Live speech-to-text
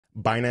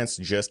Binance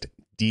just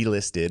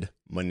delisted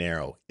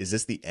Monero. Is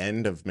this the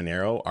end of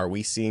Monero? Are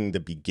we seeing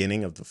the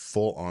beginning of the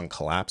full-on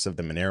collapse of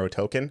the Monero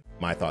token?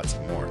 My thoughts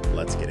and more.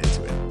 Let's get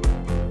into it.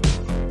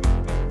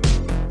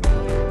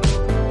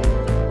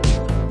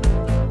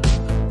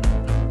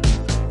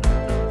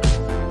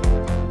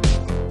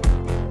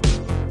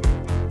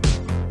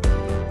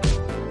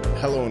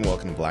 Hello and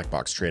welcome to Black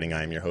Box Trading.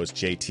 I am your host,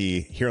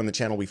 JT. Here on the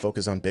channel, we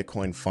focus on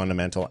Bitcoin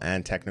fundamental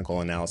and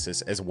technical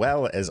analysis, as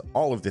well as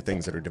all of the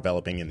things that are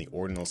developing in the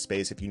ordinal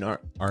space. If you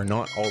are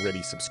not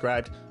already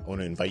subscribed, I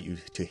want to invite you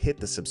to hit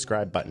the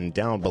subscribe button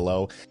down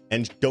below.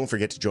 And don't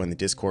forget to join the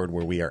Discord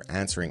where we are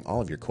answering all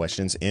of your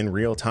questions in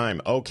real time.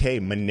 Okay,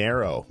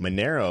 Monero.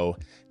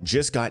 Monero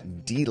just got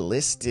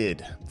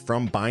delisted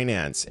from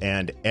Binance,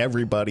 and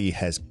everybody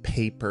has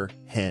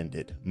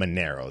paper-handed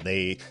Monero.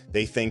 They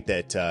think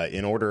that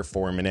in order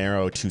for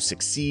Monero to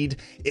succeed,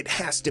 it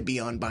has to be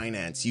on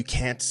Binance. You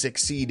can't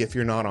succeed if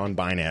you're not on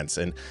Binance.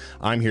 And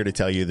I'm here to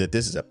tell you that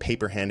this is a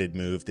paper-handed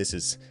move. This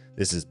is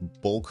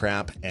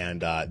bullcrap,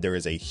 and there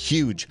is a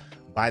huge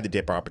buy the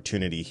dip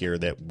opportunity here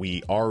that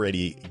we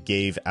already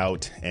gave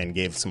out and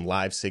gave some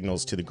live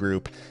signals to the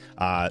group.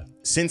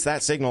 Since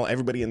that signal,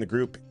 everybody in the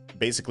group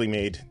basically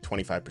made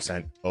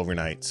 25%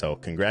 overnight. So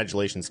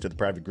congratulations to the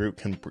private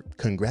group.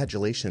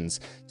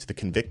 Congratulations to the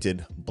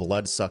convicted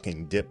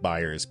blood-sucking dip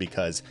buyers,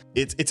 because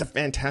it's a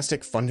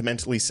fantastic,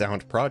 fundamentally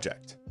sound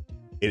project.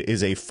 It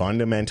is a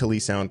fundamentally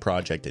sound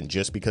project, and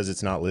just because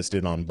it's not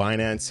listed on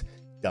Binance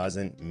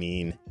doesn't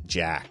mean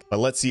jack. But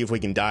let's see if we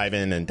can dive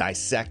in and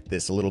dissect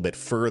this a little bit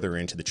further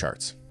into the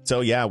charts. So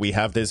yeah, we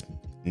have this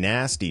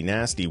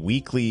nasty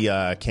weekly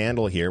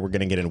candle here. We're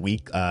going to get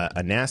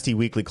a nasty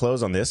weekly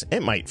close on this.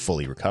 It might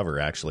fully recover,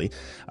 actually.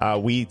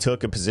 We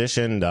took a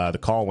position. The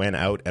call went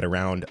out at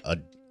around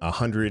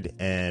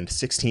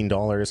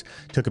 $116,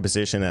 took a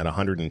position at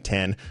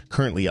 110,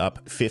 currently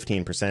up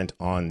 15%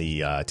 on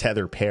the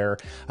Tether pair.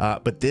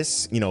 But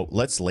this,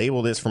 let's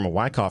label this from a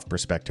Wyckoff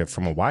perspective.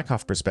 From a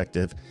Wyckoff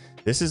perspective,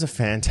 this is a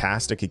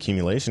fantastic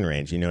accumulation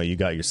range. You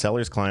got your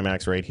seller's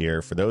climax right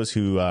here. For those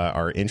who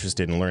are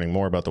interested in learning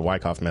more about the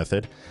Wyckoff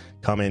method,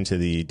 come into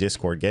the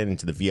Discord, get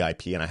into the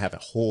VIP, and I have a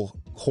whole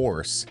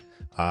course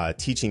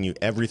teaching you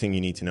everything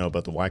you need to know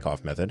about the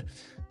Wyckoff method.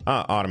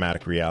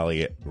 Automatic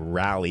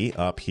rally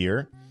up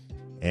here.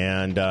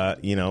 And,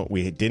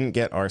 we didn't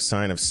get our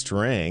sign of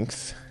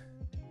strength.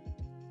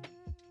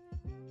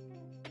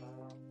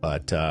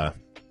 But,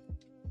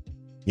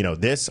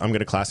 this I'm going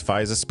to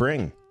classify as a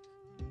spring.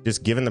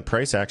 Just given the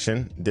price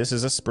action, this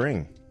is a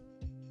spring.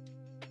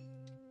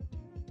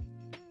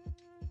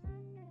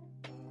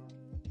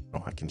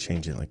 Oh, I can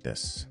change it like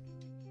this.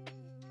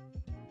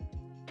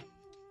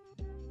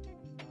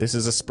 This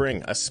is a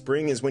spring. A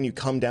spring is when you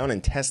come down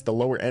and test the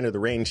lower end of the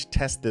range,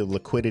 test the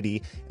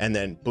liquidity, and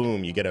then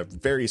boom, you get a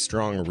very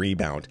strong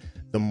rebound.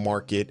 The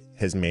market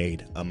has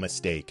made a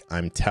mistake.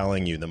 I'm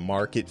telling you, the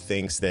market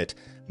thinks that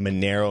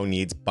Monero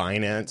needs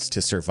Binance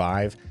to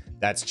survive.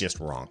 That's just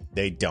wrong.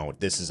 They don't.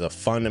 This is a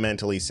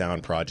fundamentally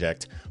sound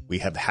project. We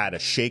have had a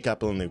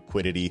shakeup in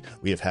liquidity.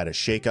 We have had a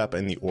shakeup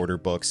in the order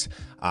books.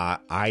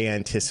 I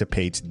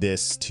anticipate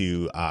this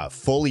to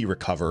fully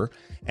recover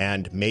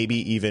and maybe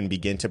even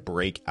begin to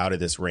break out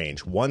of this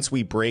range. Once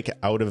we break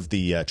out of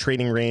the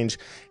trading range,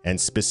 and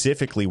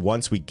specifically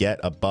once we get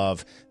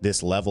above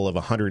this level of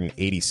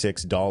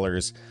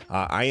 $186,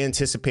 I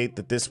anticipate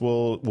that this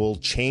will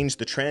change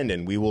the trend,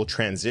 and we will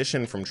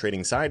transition from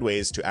trading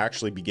sideways to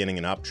actually beginning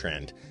an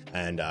uptrend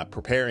and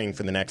preparing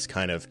for the next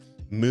kind of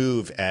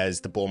move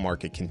as the bull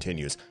market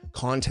continues.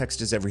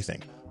 Context is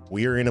everything.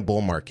 We are in a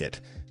bull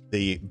market.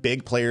 The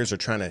big players are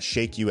trying to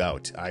shake you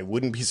out. I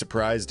wouldn't be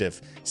surprised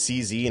if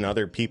CZ and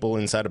other people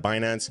inside of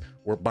Binance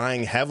were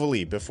buying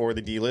heavily before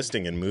the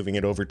delisting and moving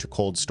it over to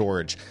cold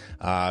storage.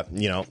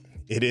 It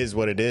is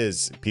what it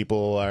is.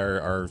 People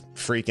are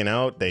freaking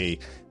out. They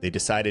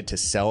decided to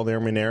sell their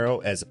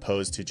Monero as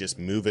opposed to just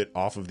move it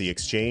off of the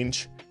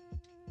exchange.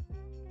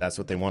 That's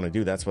what they want to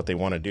do. That's what they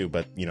want to do.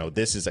 But,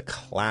 this is a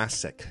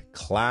classic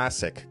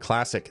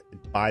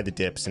buy the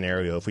dip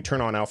scenario. If we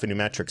turn on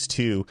alphanumerics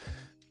 2,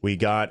 we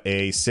got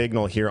a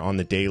signal here on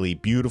the daily,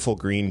 beautiful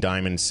green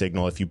diamond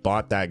signal. If you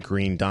bought that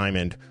green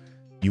diamond,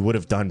 you would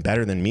have done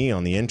better than me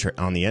on the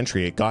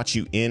entry. It got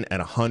you in at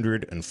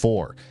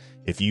 104.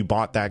 If you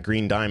bought that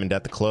green diamond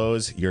at the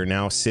close, you're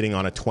now sitting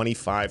on a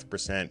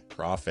 25%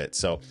 profit.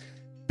 So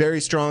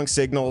very strong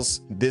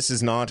signals. This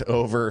is not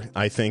over.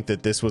 I think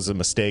that this was a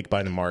mistake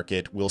by the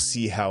market. We'll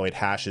see how it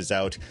hashes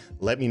out.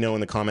 Let me know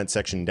in the comment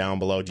section down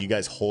below. Do you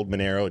guys hold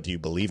Monero? Do you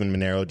believe in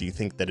Monero? Do you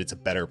think that it's a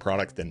better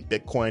product than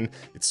Bitcoin?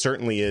 It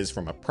certainly is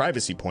from a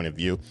privacy point of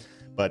view.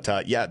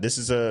 But yeah, this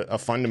is a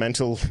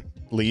fundamentally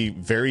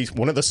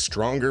one of the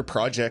stronger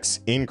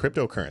projects in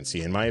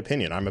cryptocurrency, in my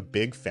opinion. I'm a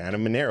big fan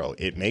of Monero.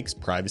 It makes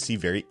privacy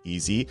very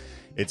easy.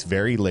 It's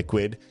very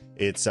liquid.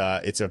 It's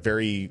a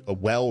very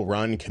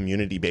well-run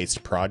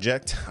community-based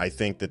project. I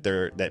think that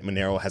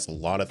Monero has a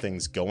lot of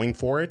things going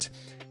for it.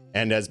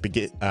 And as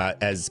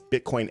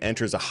Bitcoin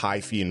enters a high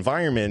fee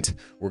environment,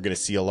 we're going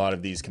to see a lot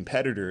of these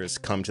competitors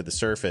come to the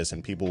surface,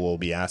 and people will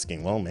be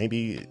asking, well,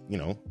 maybe,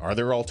 are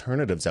there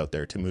alternatives out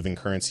there to moving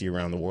currency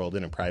around the world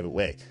in a private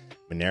way?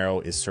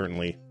 Monero is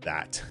certainly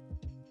that.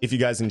 If you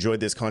guys enjoyed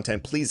this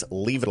content, please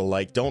leave it a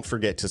like. Don't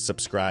forget to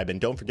subscribe, and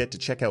don't forget to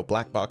check out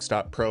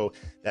blackbox.pro.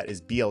 That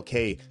is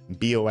blkbox.pro.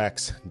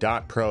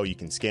 You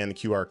can scan the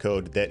QR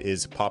code that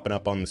is popping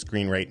up on the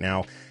screen right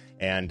now.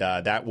 And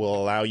that will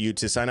allow you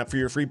to sign up for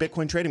your free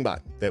Bitcoin trading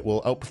bot that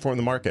will outperform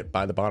the market,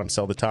 buy the bottom,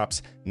 sell the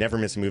tops, never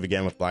miss a move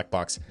again with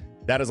Blackbox.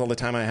 That is all the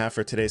time I have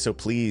for today, so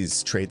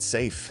please trade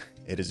safe.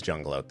 It is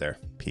jungle out there.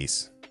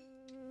 Peace.